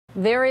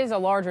There is a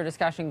larger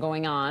discussion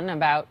going on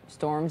about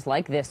storms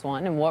like this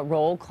one and what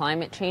role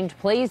climate change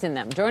plays in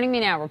them. Joining me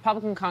now,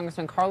 Republican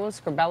Congressman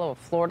Carlos Curbelo of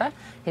Florida.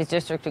 His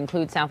district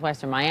includes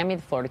southwestern Miami,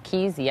 the Florida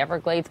Keys, the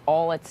Everglades,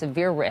 all at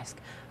severe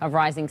risk of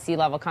rising sea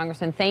level.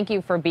 Congressman, thank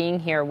you for being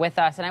here with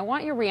us. And I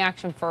want your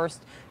reaction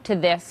first to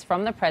this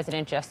from the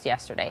president just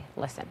yesterday.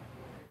 Listen.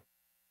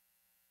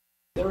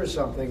 There is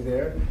something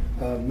there,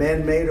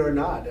 man-made or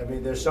not. I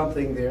mean, there's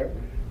something there.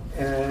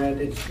 And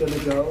it's going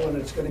to go, and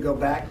it's going to go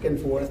back and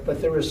forth,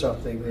 but there is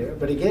something there.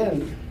 But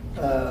again,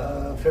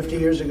 50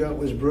 years ago it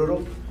was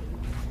brutal.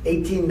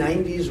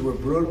 1890s were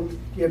brutal.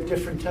 You have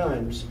different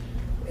times.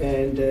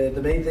 And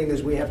the main thing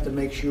is we have to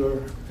make sure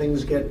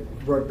things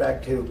get brought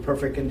back to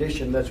perfect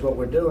condition. That's what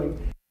we're doing.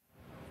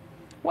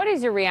 What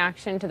is your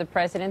reaction to the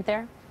president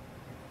there?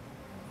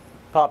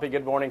 Poppy,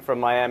 good morning from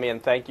Miami,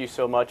 and thank you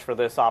so much for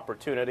this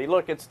opportunity.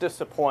 Look, it's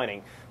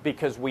disappointing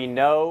because we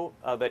know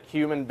that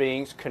human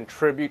beings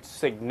contribute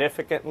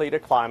significantly to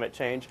climate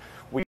change.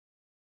 We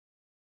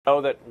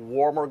know that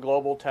warmer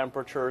global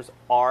temperatures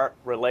are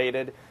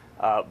related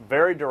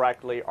very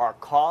directly, are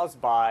caused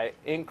by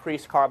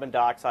increased carbon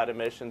dioxide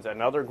emissions and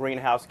other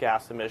greenhouse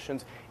gas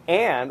emissions,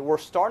 and we're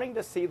starting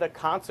to see the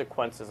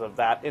consequences of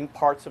that in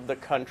parts of the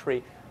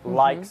country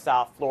like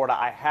South Florida.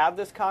 I had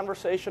this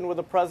conversation with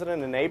the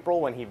president in April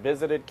when he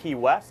visited Key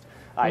West.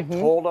 I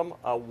told him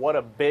what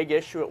a big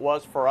issue it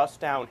was for us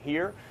down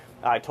here.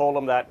 I told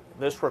him that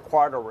this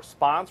required a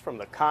response from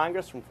the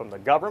Congress and from the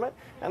government,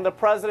 and the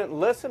president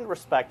listened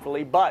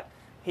respectfully, but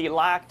he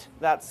lacked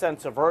that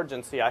sense of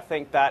urgency. I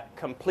think that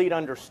complete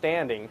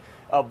understanding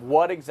of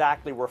what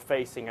exactly we're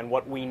facing and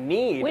what we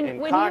need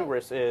in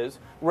Congress is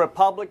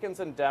Republicans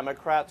and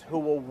Democrats who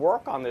will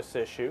work on this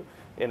issue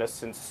in a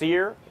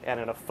sincere and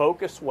in a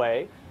focused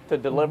way to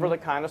deliver the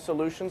kind of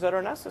solutions that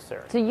are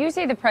necessary. So you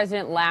say the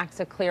president lacks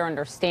a clear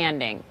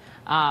understanding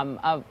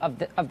of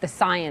the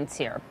science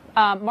here.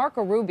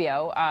 Marco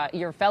Rubio,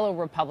 your fellow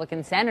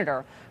Republican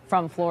senator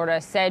from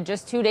Florida, said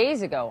just 2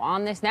 days ago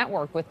on this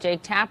network with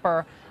Jake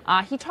Tapper,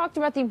 he talked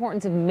about the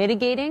importance of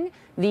mitigating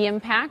the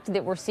impact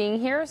that we're seeing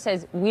here,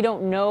 says we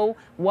don't know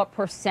what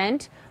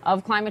 %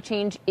 of climate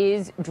change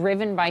is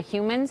driven by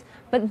humans.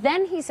 But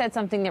then he said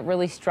something that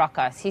really struck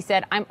us. He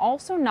said, I'm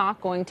also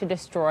not going to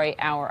destroy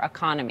our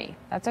economy.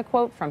 That's a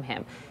quote from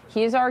him.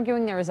 He is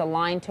arguing there is a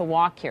line to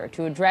walk here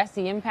to address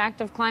the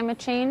impact of climate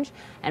change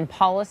and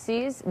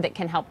policies that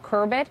can help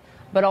curb it,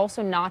 but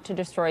also not to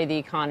destroy the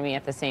economy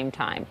at the same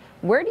time.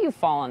 Where do you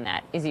fall on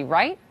that? Is he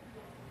right?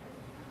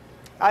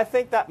 I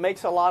think that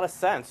makes a lot of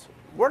sense.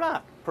 We're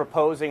not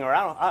proposing, or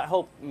I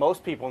hope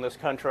most people in this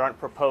country aren't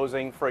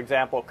proposing, for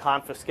example,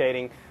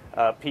 confiscating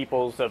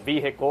people's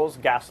vehicles,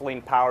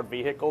 gasoline-powered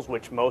vehicles,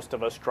 which most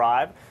of us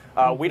drive.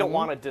 We don't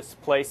want to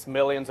displace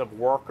millions of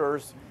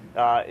workers,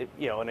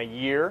 in a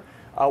year.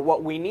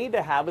 What we need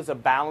to have is a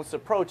balanced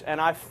approach,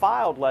 and I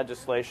filed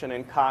legislation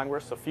in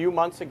Congress a few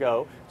months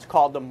ago. It's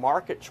called the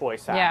Market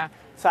Choice Act. Yeah.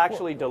 It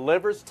actually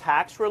delivers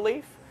tax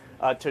relief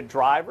to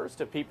drivers,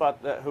 to people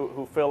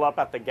who fill up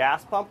at the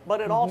gas pump,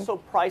 but it also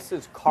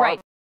prices carbon. Right.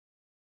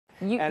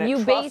 And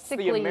it trusts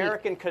the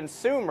American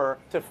consumer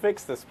to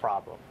fix this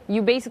problem.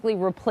 You basically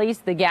replace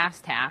the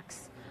gas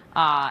tax,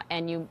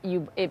 and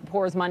it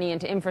pours money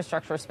into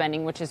infrastructure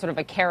spending, which is sort of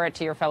a carrot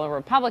to your fellow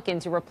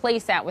Republicans. You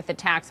replace that with a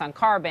tax on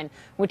carbon,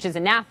 which is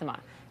anathema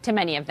to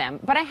many of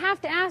them. But I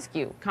have to ask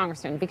you,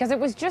 Congressman, because it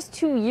was just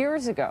 2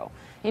 years ago,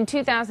 in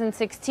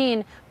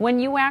 2016, when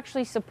you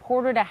actually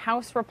supported a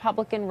House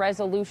Republican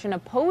resolution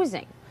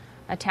opposing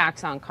a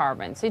tax on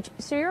carbon.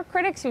 So your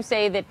critics who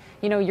say that,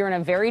 you're in a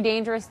very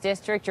dangerous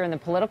district, you're in the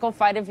political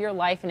fight of your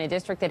life in a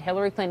district that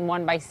Hillary Clinton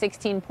won by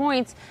 16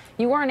 points,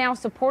 you are now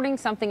supporting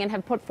something and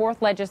have put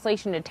forth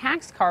legislation to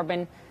tax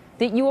carbon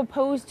that you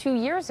opposed 2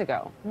 years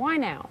ago. Why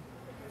now?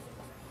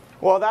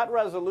 Well, that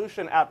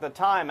resolution at the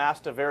time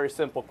asked a very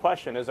simple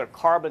question. Is a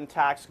carbon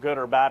tax good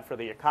or bad for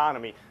the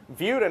economy?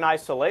 Viewed in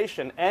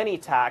isolation, any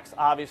tax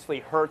obviously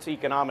hurts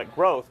economic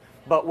growth.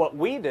 But what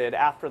we did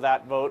after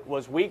that vote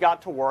was we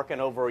got to work, and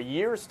over a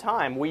year's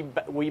time,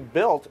 we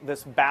built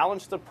this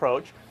balanced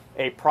approach,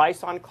 a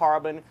price on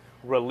carbon,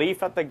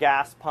 relief at the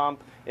gas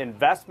pump,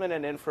 investment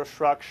in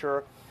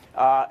infrastructure,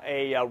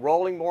 a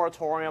rolling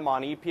moratorium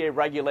on EPA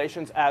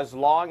regulations as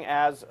long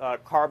as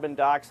carbon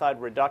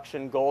dioxide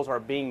reduction goals are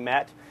being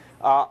met.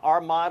 Our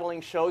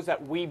modeling shows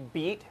that we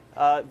beat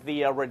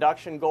the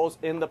reduction goals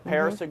in the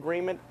Paris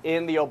Agreement,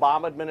 in the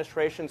Obama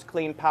administration's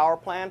Clean Power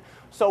Plan.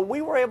 So we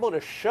were able to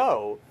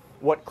show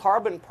what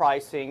carbon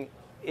pricing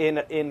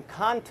in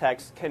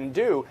context can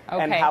do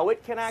and how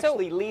it can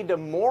actually lead to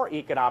more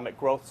economic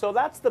growth. So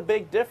that's the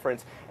big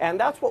difference. And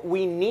that's what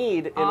we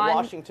need in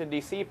Washington,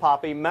 D.C.,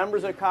 Poppy,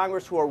 members of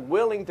Congress who are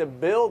willing to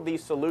build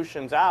these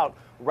solutions out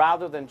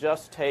rather than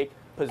just take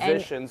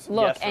positions,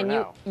 yes or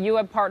no. You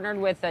have partnered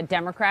with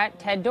Democrat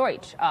Ted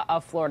Deutsch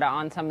of Florida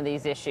on some of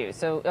these issues,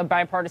 so a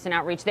bipartisan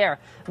outreach there.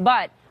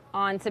 But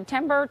on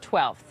September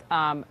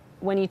 12th,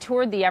 when he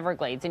toured the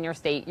Everglades in your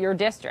state, your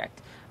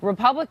district,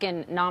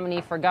 Republican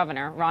nominee for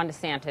governor Ron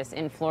DeSantis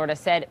in Florida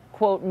said,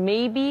 quote,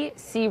 maybe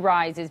sea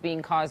rise is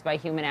being caused by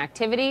human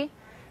activity.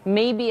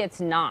 maybe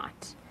it's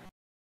not.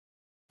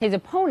 His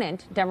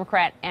opponent,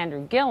 Democrat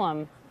Andrew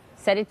Gillum,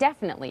 said it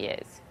definitely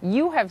is.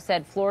 You have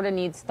said Florida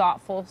needs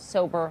thoughtful,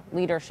 sober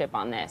leadership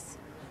on this.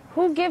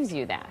 Who gives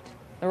you that?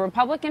 The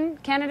Republican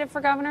candidate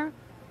for governor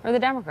or the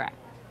Democrat?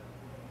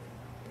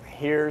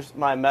 Here's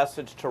my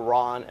message to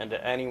Ron and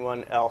to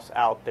anyone else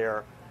out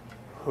there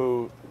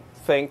who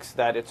thinks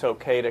that it's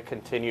okay to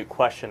continue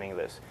questioning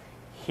this.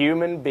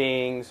 Human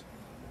beings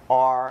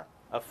are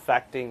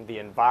affecting the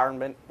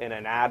environment in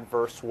an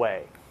adverse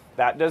way.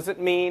 That doesn't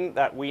mean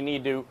that we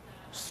need to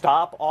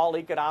stop all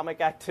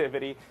economic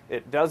activity.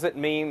 It doesn't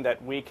mean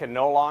that we can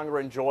no longer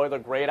enjoy the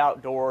great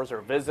outdoors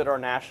or visit our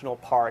national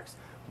parks.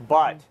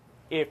 But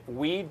if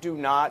we do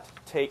not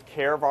take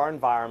care of our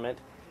environment,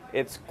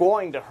 it's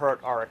going to hurt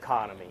our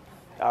economy.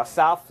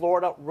 South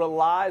Florida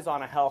relies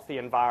on a healthy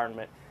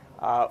environment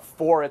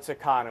for its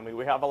economy.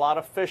 We have a lot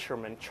of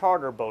fishermen,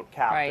 charter boat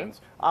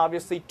captains,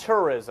 obviously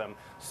tourism.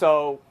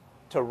 So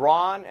to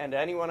Ron and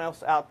anyone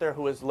else out there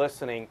who is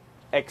listening,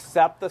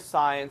 accept the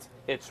science.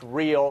 It's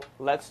real.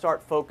 Let's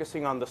start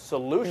focusing on the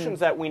solutions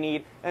that we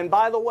need. And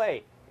by the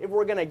way, if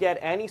we're going to get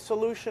any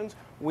solutions,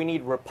 we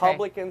need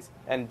Republicans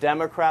and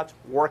Democrats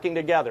working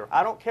together.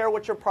 I don't care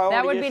what your priority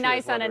issue is. That would be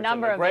nice on a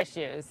number of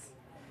issues.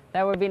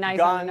 That would be nice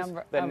on a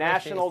number of issues. The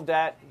national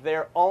debt,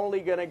 they're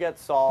only going to get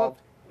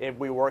solved if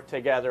we work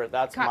together.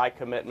 That's my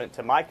commitment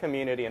to my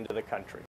community and to the country.